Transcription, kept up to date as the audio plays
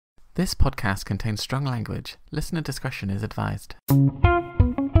This podcast contains strong language. Listener discretion is advised.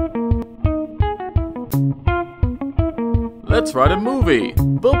 Let's Write a Movie,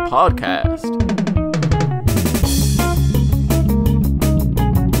 the podcast.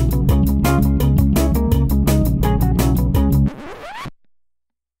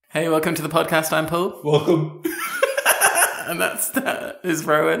 Hey, welcome to the podcast. I'm Paul. Welcome. And that is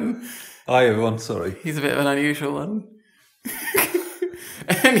Rohan. Hi everyone, sorry. He's a bit of an unusual one.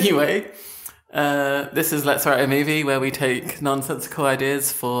 Anyway, this is Let's Write a Movie, where we take nonsensical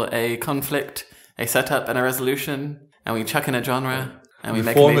ideas for a conflict, a setup, and a resolution, and we chuck in a genre, and we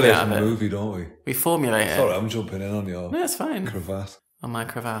make a movie out of it. We formulate a movie, don't we? We formulate it. Sorry, I'm jumping in on your No, it's fine. cravat. On my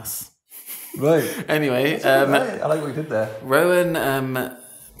crevasse. Right. Anyway, I like what you did there. Rohan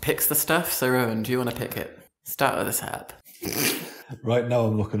picks the stuff. So Rohan, do you want to pick it? Start with the setup. Right now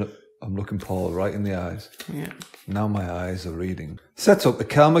I'm looking Paul right in the eyes. Yeah. Now my eyes are reading. Sets up, the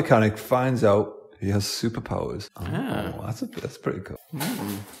car mechanic finds out he has superpowers. Oh, that's pretty cool.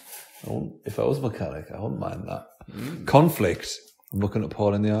 If I was a mechanic, I wouldn't mind that. Conflict. I'm looking at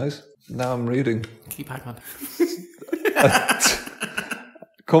Paul in the eyes. Now I'm reading. Keep back on.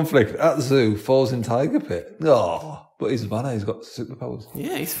 Conflict at the zoo, falls in tiger pit. Oh, but he's a man, he's got superpowers.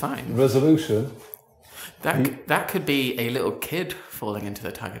 Yeah, he's fine. Resolution. That could be a little kid falling into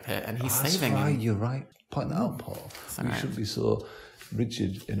the tiger pit, and he's saving him. You're right. Point that out, Paul. We shouldn't be so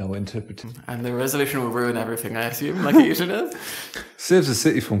rigid in our interpretation. And the resolution will ruin everything, I assume, like it usually does. Saves the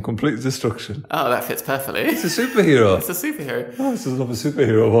city from complete destruction. Oh, that fits perfectly. It's a superhero. It's a superhero. Oh, this is another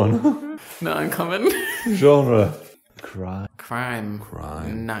superhero one. Not uncommon. Genre. Crime. Crime.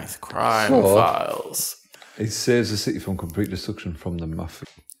 Nice. Crime So, files. He saves the city from complete destruction from the mafia.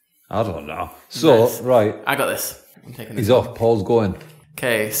 I don't know. So, Nice. right. I got this. I'm taking this. He's off. Paul's going.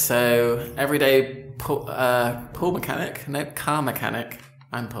 Okay, so everyday car mechanic.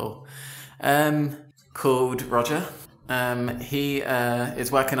 I'm Paul. Called Roger. He is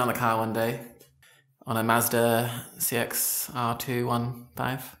working on the car one day on a Mazda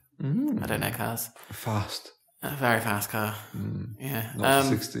CX-R215. I don't know cars. Fast. A very fast car. Yeah. Not to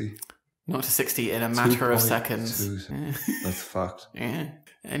 60. Not to 60 in a matter of 2.2 seconds. seconds. That's a fact. Yeah.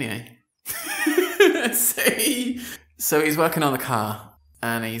 Anyway. So he's working on the car,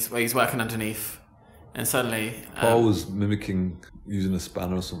 and he's working underneath, and suddenly... Paul was mimicking using a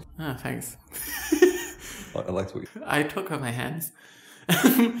spanner or something. Oh, thanks. I liked what you... I talk with my hands.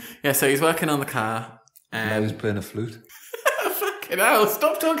 Yeah, so he's working on the car, and... Now he's playing a flute. Fucking hell,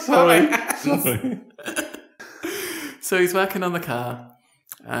 stop talking about my hands! Sorry. So he's working on the car,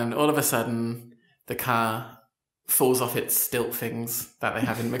 and all of a sudden, the car falls off its stilt things that they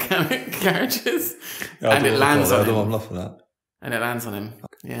have in mechanic garages, and it lands on him. I'm laughing at. And it lands on him.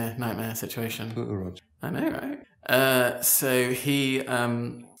 Yeah, nightmare situation. Poor Roger. I know, right? So he,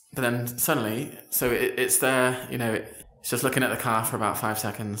 but then suddenly, so it's there, it's just looking at the car for about 5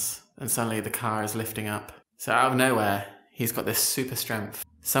 seconds, and suddenly the car is lifting up. So out of nowhere, he's got this super strength.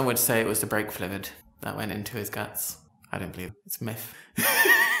 Some would say it was the brake fluid that went into his guts. I don't believe it. It's a myth.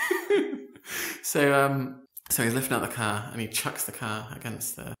 So he's lifting up the car, and he chucks the car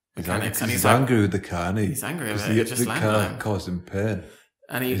against the mechanics. And he's angry with the car, and he's angry with it. The car caused him pain.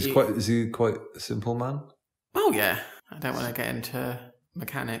 And is he quite a simple man? Oh yeah. I don't want to get into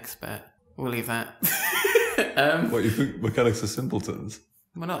mechanics, but we'll leave that. What, you think mechanics are simpletons?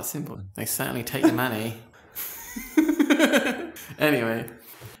 Well, not simple. They certainly take the money. Anyway,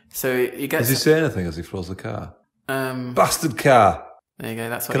 so he gets... Does he say anything as he throws the car? Bastard car. There you go.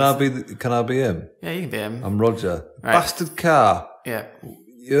 That's what. Can I be him? Yeah, you can be him. I'm Roger. Right. Bastard car. Yeah.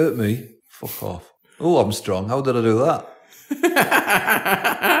 You hurt me. Fuck off. Oh, I'm strong. How did I do that?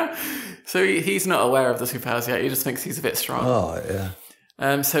 So he's not aware of the superpowers yet. He just thinks he's a bit strong. Oh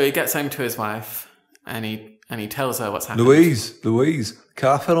yeah. So he gets home to his wife, and he tells her what's happened. Louise,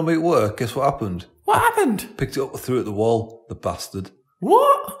 car fell on me at work. Guess what happened? What happened? Picked it up, threw it at the wall. The bastard.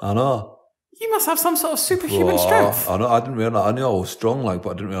 What? I know. You must have some sort of superhuman strength. I know. I didn't realise. I knew I was strong, but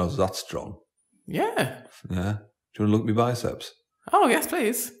I didn't realise I was that strong. Yeah. Yeah. Do you want to look at my biceps? Oh yes,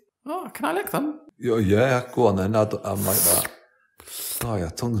 please. Oh, can I lick them? Yeah. Go on then. I'm like that. Oh, your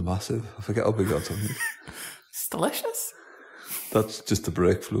tongue's massive. I forget how big your tongue is. It's delicious. That's just the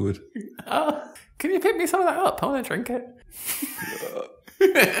brake fluid. Oh, can you pick me some of that up? I want to drink it.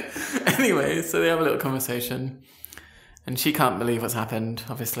 Anyway, so they have a little conversation. And she can't believe what's happened,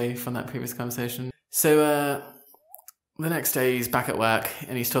 obviously, from that previous conversation. So the next day he's back at work,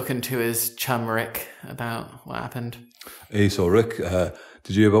 and he's talking to his chum Rick about what happened. Hey, so Rick, did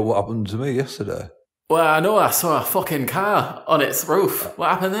you hear about what happened to me yesterday? Well, I know, I saw a fucking car on its roof. What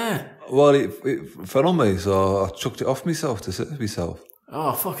happened there? Well, it fell on me, so I chucked it off myself to save myself.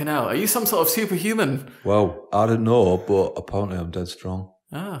 Oh, fucking hell. Are you some sort of superhuman? Well, I don't know, but apparently I'm dead strong.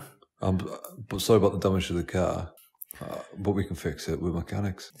 Oh. But sorry about the damage to the car. But we can fix it with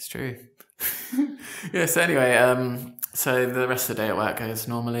mechanics. It's true. Yeah, so anyway, so the rest of the day at work goes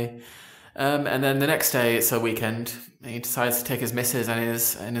normally. And then the next day, it's a weekend. He decides to take his missus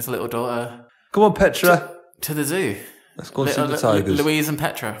and his little daughter. Come on, Petra. To the zoo. Let's go and see the tigers. Louise and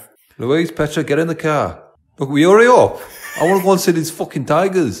Petra. Louise, Petra, get in the car. Look, we hurry up. I want to go and see these fucking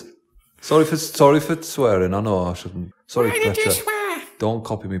tigers. Sorry for swearing. I know I shouldn't. Sorry, Why Petra. did you swear? Don't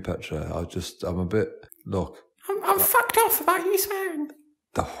copy me, Petra. I'm a bit. Look. I'm fucked off about you swearing.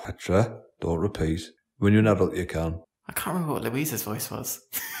 Oh, Petra, don't repeat. When you're an adult, you can. I can't remember what Louise's voice was.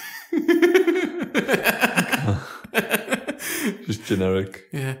 Just generic.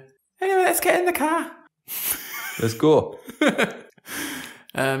 Yeah. Anyway, let's get in the car. Let's go.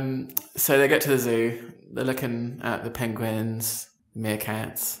 So they get to the zoo. They're looking at the penguins, the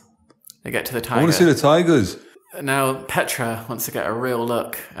meerkats. They get to the tiger. I want to see the tigers. Now, Petra wants to get a real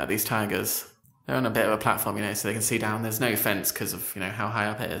look at these tigers. They're on a bit of a platform, so they can see down. There's no fence because of, how high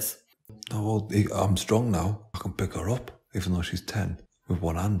up it is. Oh, well, I'm strong now. I can pick her up, even though she's 10, with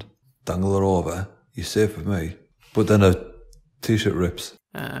one hand. Dangle her over. You're safe with me. But then her t-shirt rips.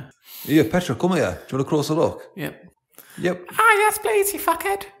 Here, Petra, come here. Do you want a closer look? Yep. Ah, yes, please, you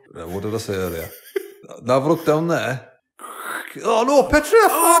fuckhead. What did I say earlier? Now have a look down there. Oh, no, Petra!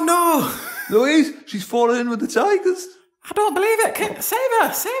 Oh, no! Louise, she's falling in with the tigers. I don't believe it. Save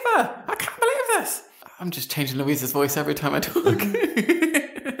her. I can't believe this. I'm just changing Louise's voice every time I talk.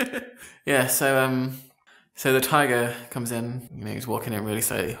 Yeah, so the tiger comes in. He's walking in really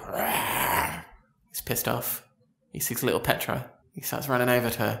slowly. He's pissed off. He sees little Petra. He starts running over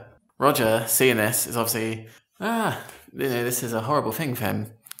to her. Roger, seeing this, is obviously, this is a horrible thing for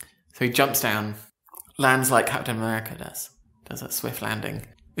him. So he jumps down, lands like Captain America does that swift landing.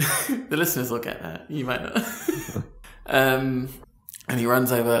 The listeners will get that. You might not. And he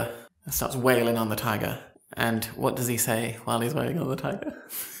runs over and starts wailing on the tiger. And what does he say while he's wailing on the tiger?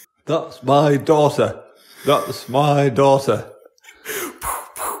 That's my daughter. That's my daughter.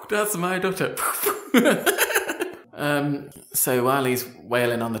 That's my daughter. So while he's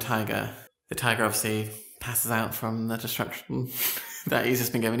wailing on the tiger obviously passes out from the destruction that he's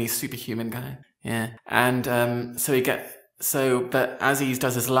just been given. He's superhuman guy. Yeah. And but as he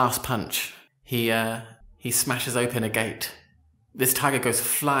does his last punch, he smashes open a gate. This tiger goes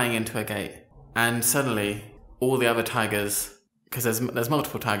flying into a gate, and suddenly all the other tigers, because there's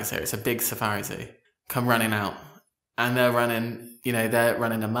multiple tigers here, it's a big safari zoo, come running out, and they're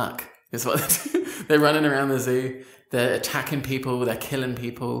running amok. Is what they're running around the zoo. They're attacking people. They're killing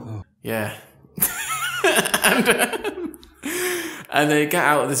people. Oh. Yeah. And they get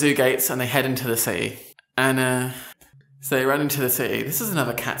out of the zoo gates and they head into the city. And so they run into the city. This is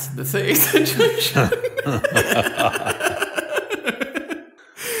another Cats in the City situation.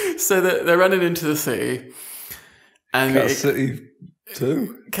 So they're running into the city. And Cat City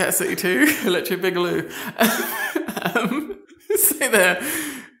 2? Cat City 2, Electric Boogaloo. So they're...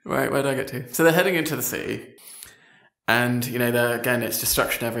 Right, where did I get to? So they're heading into the city. And, it's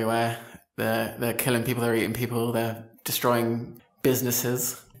destruction everywhere. They're killing people, they're eating people, they're destroying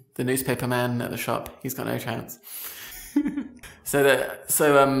businesses. The newspaper man at the shop, he's got no chance.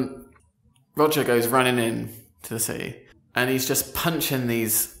 So Roger goes running in to the city, and he's just punching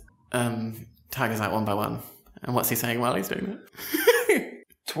these tigers out one by one. And what's he saying while he's doing it?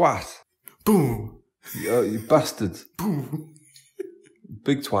 Twat. Boom. You bastard. Boom.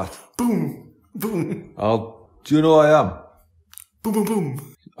 Big twat. Boom. Boom. Do you know who I am? Boom, boom,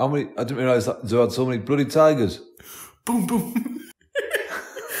 boom. How many? I didn't realise that there had so many bloody tigers. Boom, boom.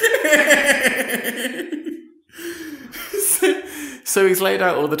 So he's laid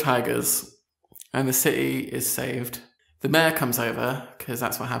out all the tigers, and the city is saved. The mayor comes over, because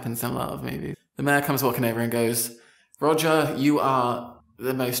that's what happens in a lot of movies. The mayor comes walking over and goes, Roger, you are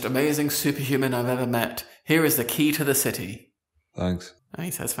the most amazing superhuman I've ever met. Here is the key to the city. Thanks. And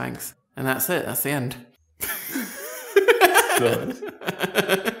he says thanks. And that's it. That's the end.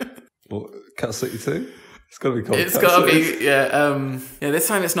 Well, Cat City 2? It's got to be called It's Cat got to City. be, yeah. This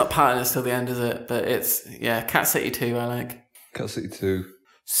time it's not partners till the end, is it? But it's, Cat City 2 I like. Cat City 2.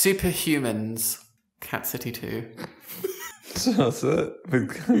 Superhumans, Cat City 2. That's it. We've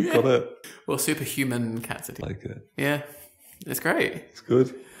got it. Well, Superhuman, Cat City. Like it. Yeah. It's great. It's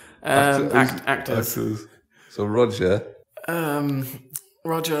good. Actors. So Roger.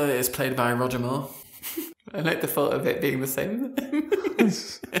 Roger is played by Roger Moore. I like the thought of it being the same.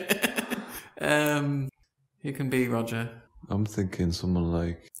 Who can be Roger? I'm thinking someone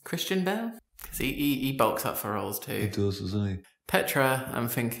like Christian Bale? Because he bulks up for roles too. He does, doesn't he? Petra, I'm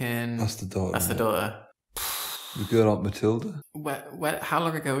thinking... That's the daughter. That's the daughter. The girl, Aunt Matilda. How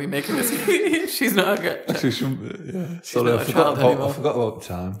long ago are we making this? She's not a girl. Actually, sorry, I forgot about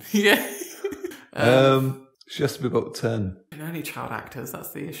time. Yeah. She has to be about 10. Only child actors,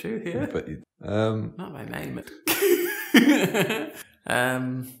 that's the issue here. I bet you. Not by name.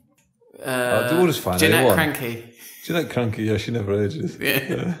 We'll just find Jeanette Cranky. Jeanette Cranky, yeah, she never ages.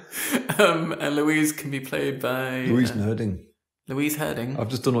 Yeah. And Louise can be played by... Louise Nerding. Louise Herding. I've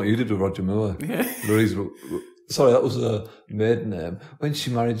just done what you did with Roger Moore. Yeah. Louise... Sorry, that was her maiden name. When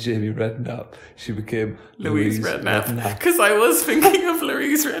she married Jamie Redknapp, she became Louise Redknapp. Because I was thinking of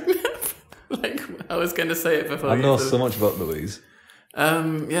Louise Redknapp. Like, I was going to say it before. I know so much about Louise.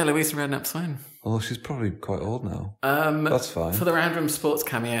 Yeah, Louise Redknapp's fine. Oh, she's probably quite old now. That's fine. For the random sports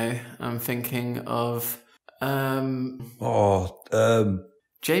cameo, I'm thinking of... Jamie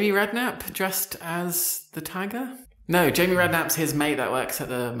Redknapp dressed as the tiger? No, Jamie Redknapp's his mate that works at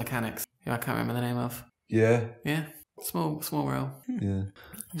the mechanics, who I can't remember the name of. Yeah. Yeah. Small role. Yeah.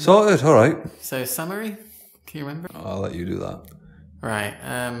 Sorted, all right. So, summary? Can you remember? I'll let you do that. Right.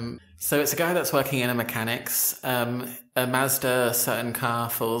 So it's a guy that's working in a mechanics. A Mazda certain car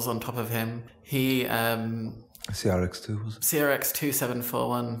falls on top of him. He... CRX2 was it?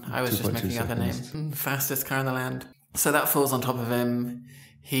 CRX2741. I was just making up a name. Fastest car in the land. So that falls on top of him.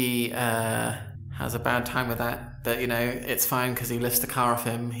 He has a bad time with that. But, it's fine because he lifts the car off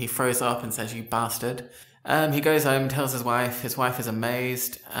him. He throws it up and says, "You bastard." He goes home, tells his wife. His wife is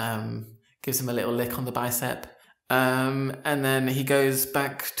amazed. Gives him a little lick on the bicep. And then he goes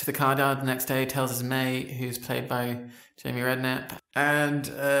back to the car yard the next day, tells his mate, who's played by Jamie Redknapp. And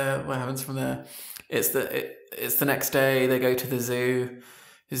what happens from there? It's the next day, they go to the zoo.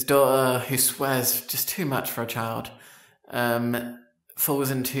 His daughter, who swears just too much for a child,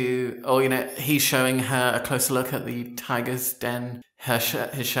 falls into... he's showing her a closer look at the tiger's den. Her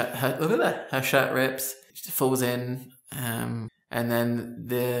shirt rips. She falls in. And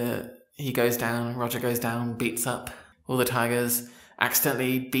then he goes down, Roger goes down, beats up all the tigers,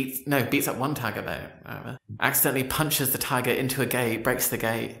 beats up one tiger though, accidentally punches the tiger into a gate, breaks the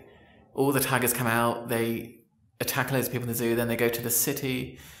gate. All the tigers come out, they attack loads of people in the zoo, then they go to the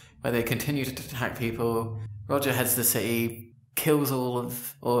city where they continue to attack people. Roger heads to the city, kills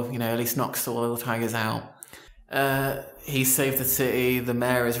at least knocks all the tigers out. He saved the city, the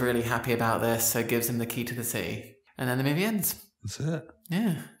mayor is really happy about this, so gives him the key to the city. And then the movie ends. That's it?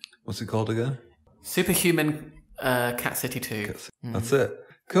 Yeah. What's it called again? Superhuman Cat City 2. That's it.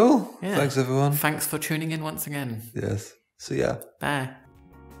 Cool. Yeah. Thanks, everyone. Thanks for tuning in once again. Yes. See ya. Bye.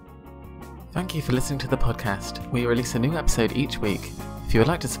 Thank you for listening to the podcast. We release a new episode each week. If you would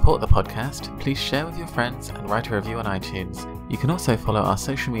like to support the podcast, please share with your friends and write a review on iTunes. You can also follow our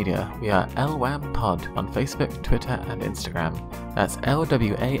social media. We are LWAM Pod on Facebook, Twitter, and Instagram. That's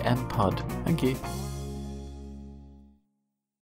LWAM Pod. Thank you.